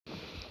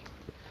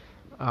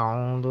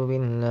أعوذ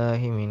بالله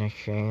من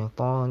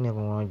الشيطان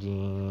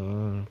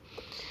الرجيم.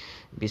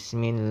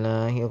 بسم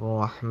الله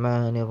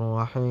الرحمن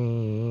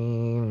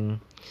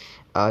الرحيم.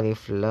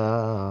 ألف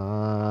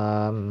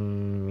لام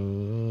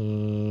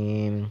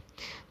ميم.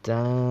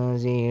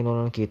 تنزيل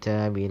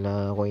الكتاب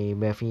لا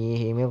ريب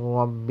فيه من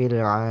رب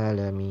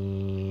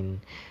العالمين.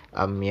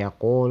 أم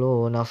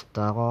يقولون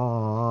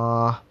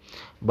افتراه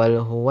بل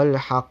هو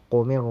الحق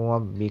من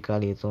ربك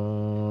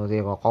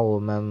لتنذر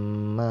قوما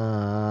ما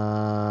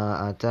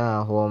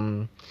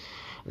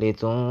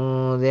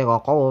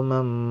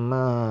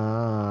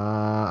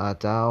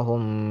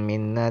أتاهم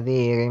من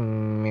نذير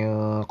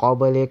من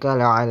قبلك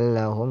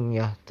لعلهم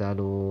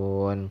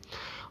يهتدون.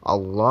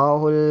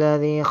 الله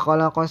الذي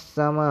خلق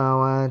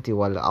السماوات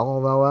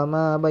والأرض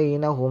وما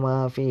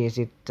بينهما في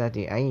ستة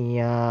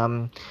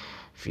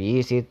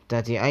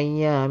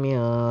أيام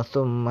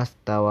ثم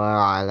استوى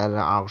على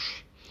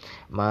العرش.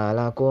 ما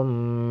لكم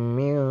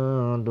من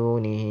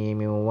دونه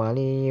من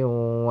ولي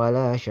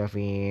ولا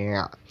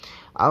شفيع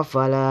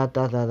أفلا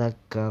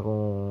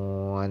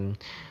تتذكرون.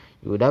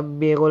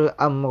 يدبر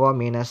الأمر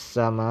من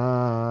السماء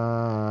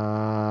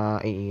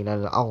إلى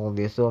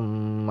الأرض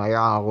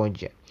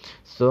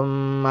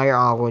ثم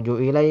يعرج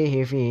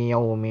إليه في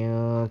يوم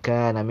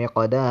كان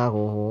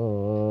مقداره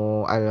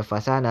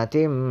 1000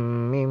 سنة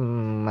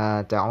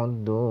مما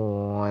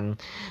تعدون.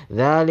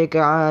 ذلك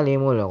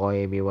عالم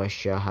الغيب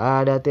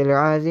والشهادة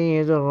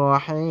العزيز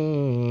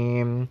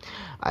الرحيم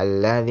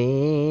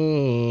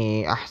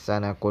الذي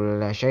أحسن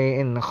كل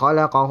شيء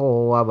خلقه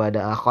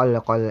وبدأ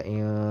خلق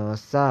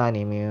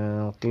الإنسان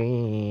من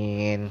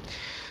طين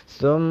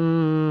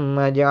ثم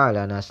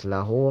جعل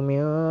نسله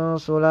من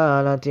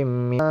سلالة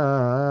من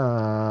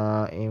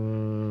ماء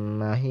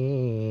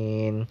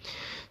مهين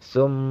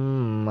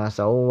ثم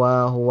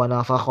سواه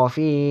ونفخ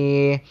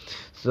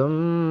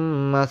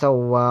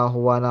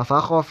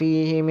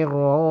فيه من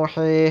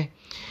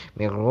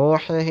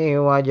روحه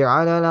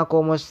وجعل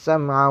لكم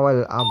السمع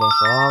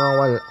والأبصار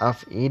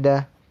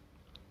والأفئدة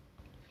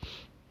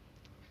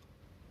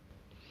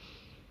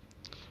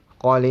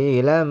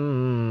قليلا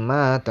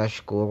ما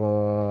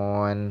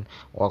تشكرون.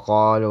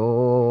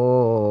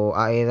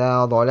 وقالوا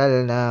أإذا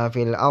ضللنا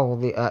في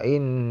الأرض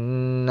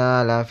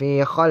أإنا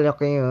لفي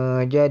خلق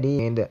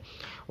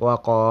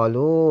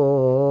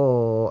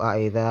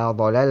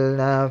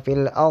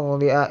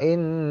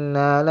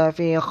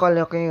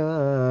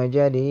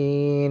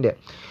جديد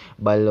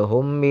بل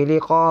هم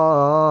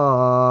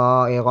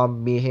بلقاء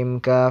ربهم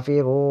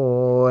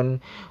كافرون.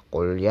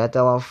 قل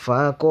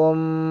يتوفاكم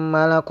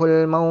ملك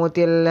الموت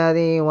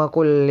الذي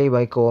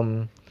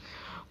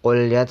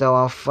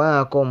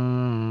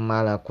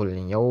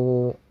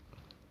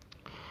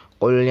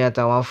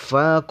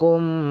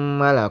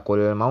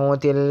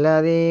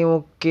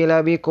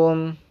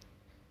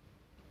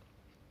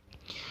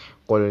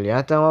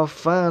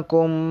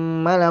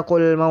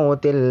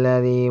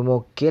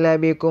وكل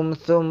بكم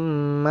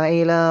ثم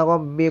إلى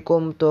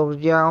ربكم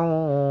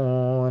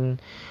ترجعون.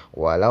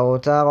 ولو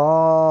ترى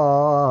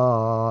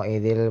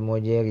إذ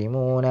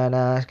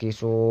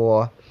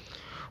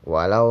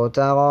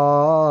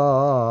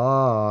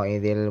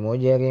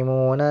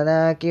المجرمون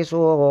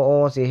ناكسوا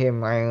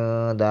رؤوسهم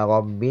عند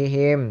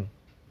ربهم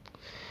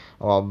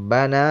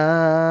ربنا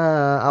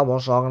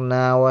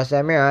أبصرنا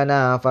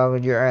وسمعنا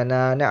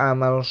فارجعنا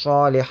نعمل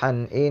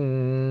صالحا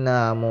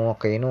إنا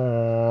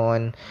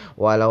موقنون.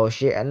 ولو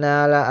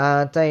شئنا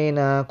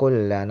لآتينا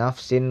كل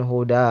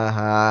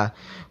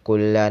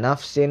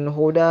نفس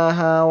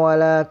هداها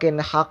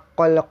ولكن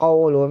حق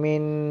القول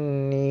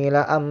مني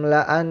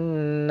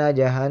لأملأن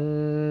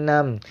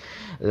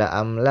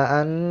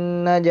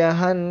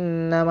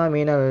جهنم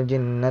من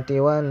الجنة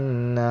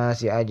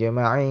والناس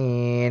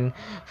أجمعين.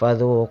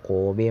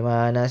 فذوقوا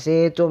بما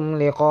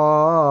نسيتم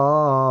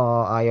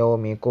لقاء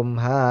يومكم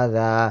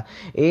هذا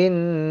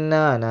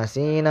إنا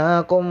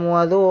نسيناكم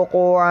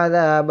وذوقوا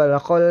عذاب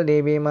الخلد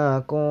بما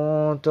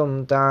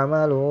كنتم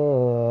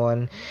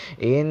تعملون.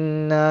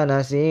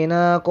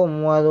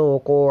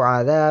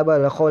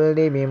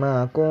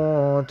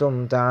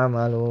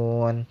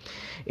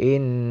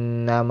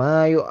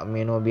 إنما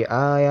يؤمن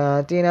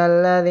بآياتنا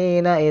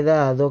الذين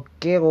إذا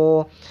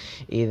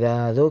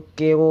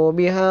ذكروا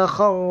بها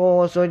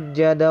خروا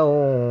سجدا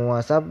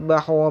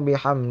وسبحوا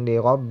بحمد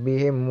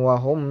ربهم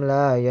وهم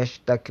لا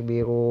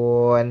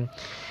يستكبرون.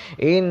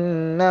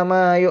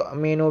 إنما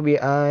يؤمن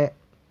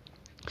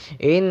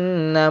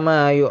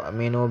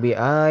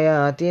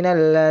بآياتنا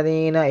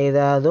الذين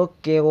إذا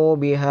ذكروا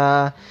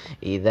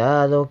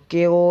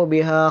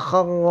بها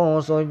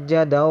خروا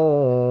سجدا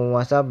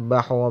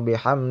وسبحوا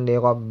بحمد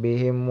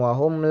ربهم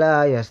وهم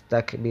لا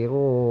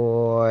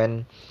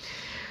يستكبرون.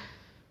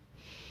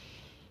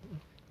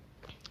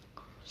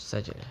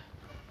 سجل.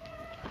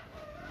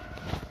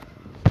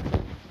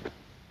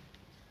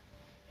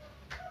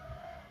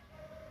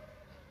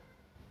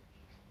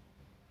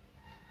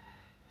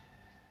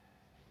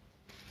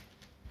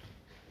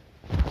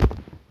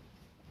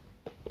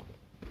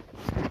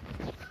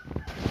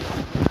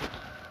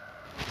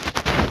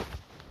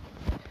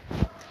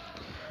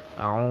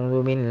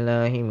 أعوذ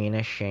بالله من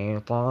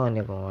الشيطان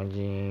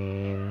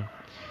الرجيم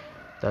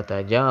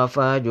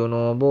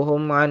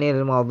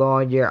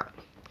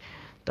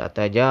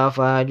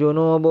تتجافى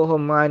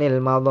جنوبهم عن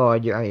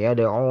المضاجع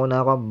يدعون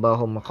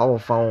ربهم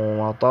خوفا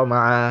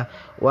وطمعا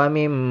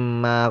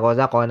ومما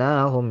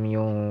رزقناهم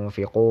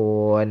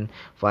ينفقون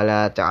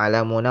فلا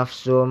تعلم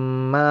نفس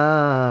ما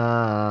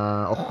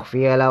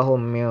أخفي لهم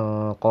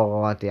من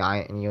قرة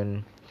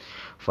أعين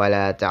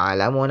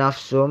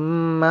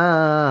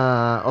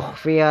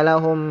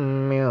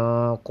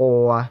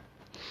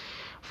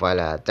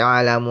فلا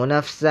تعلم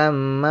نفسا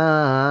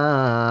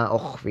ما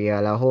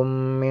أخفي لهم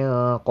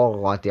من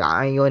قرة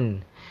أعين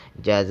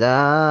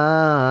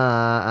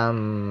جزاء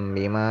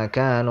بما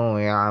كانوا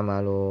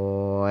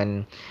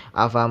يعملون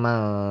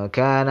أفمن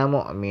كان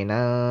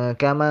مؤمنا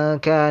كمن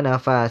كان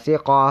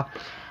فاسقا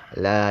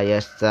لا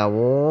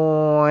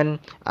يستوون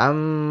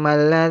أما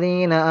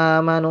الذين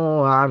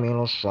آمنوا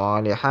وعملوا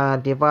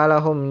الصالحات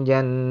فلهم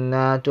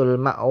جنات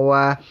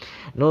المأوى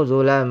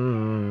نزلا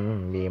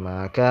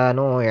بما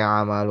كانوا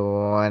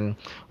يعملون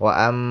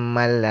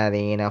وأما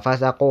الذين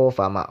فسقوا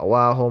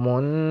فمأواهم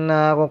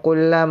النار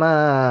كلما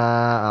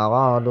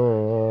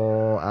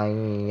أرادوا أن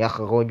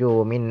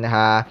يخرجوا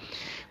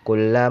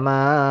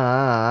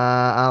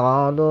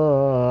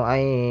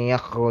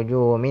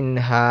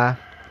منها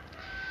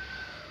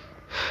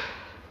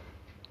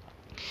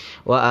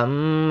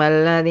وأما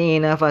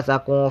الذين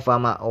فسقوا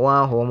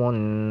فمأواهم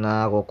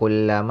النار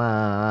كلما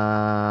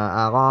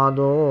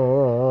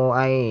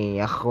أرادوا أن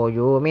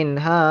يخرجوا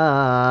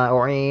منها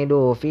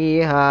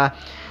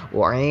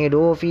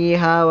أعيدوا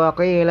فيها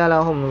وقيل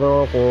لهم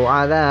ذوقوا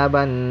عذاب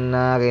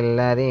النار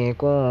الذي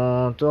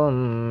كنتم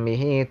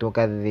به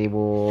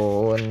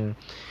تكذبون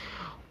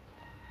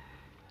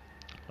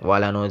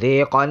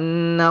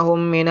ولنذيقنهم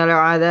من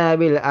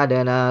العذاب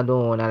الأدنى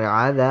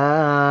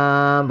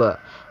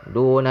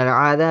دون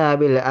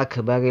العذاب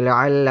الأكبر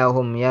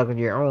لعلهم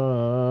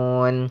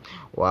يرجعون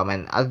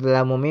ومن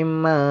أظلم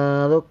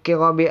ممن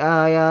ذكر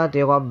بآيات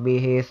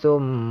ربه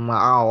ثم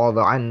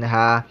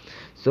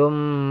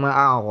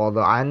أعرض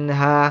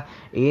عنها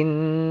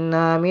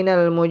إنا من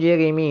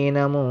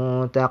المجرمين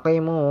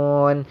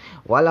منتقمون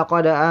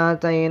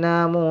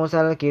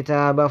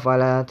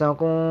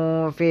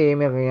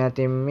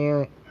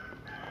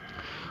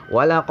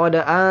ولقد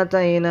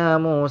آتينا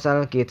موسى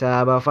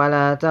الكتاب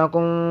فلا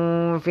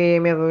تكن في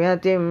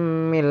مرية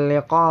من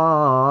لقائه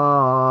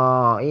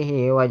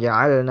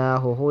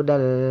وجعلناه هدى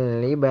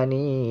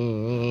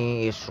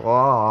لبني إسرائيل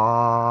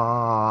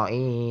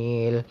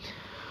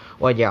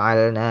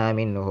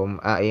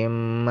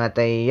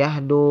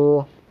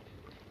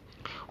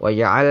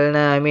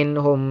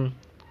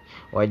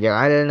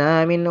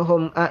وجعلنا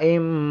منهم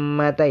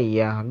أئمة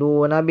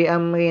يهدون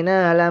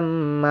بأمرنا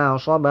لما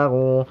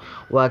صبروا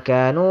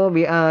وكانوا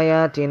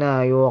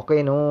بآياتنا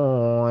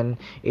يوقنون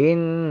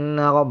إن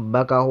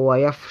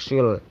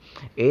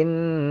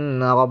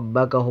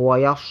ربك هو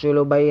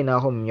يفصل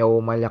بينهم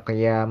يوم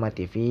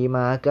القيامة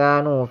فيما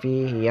كانوا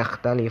فيه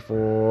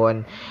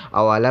يختلفون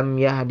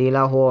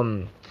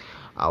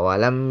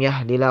أولم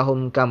يهد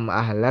لهم كم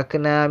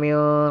أهلكنا من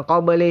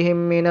قبلهم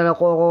من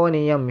القرون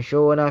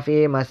يمشون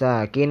في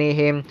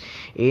مساكنهم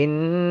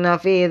إن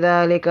في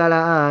ذلك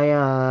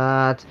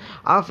لآيات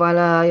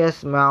أفلا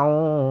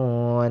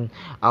يسمعون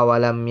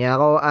أولم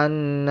يروا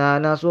أنا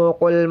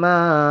نسوق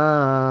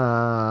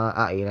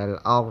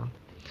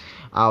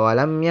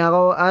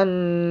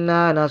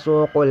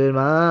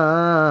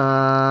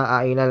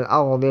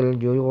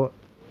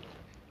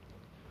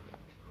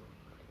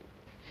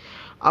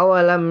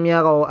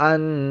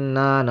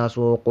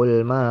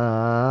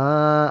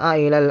الماء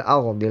إلى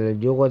الأرض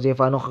الجرز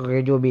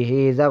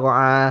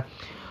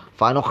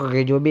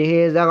فنخرج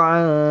به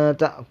زرعا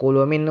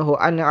تأكل منه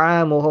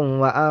أنعامهم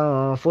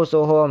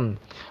وأنفسهم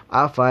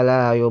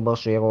أفلا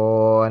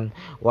يبصرون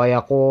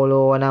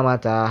ويقولون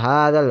متى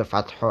هذا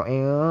الفتح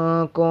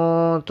إن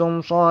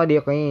كنتم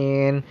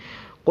صادقين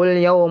قل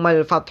يوم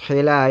الفتح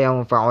لا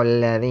ينفع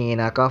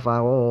الذين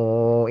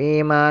كفروا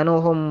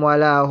إيمانهم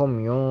ولا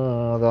هم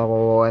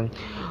ينظرون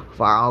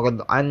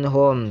فأعرض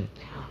عنهم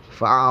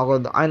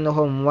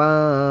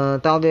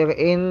وانتظر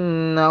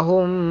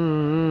إنهم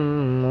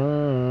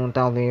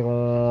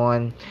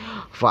منتظرون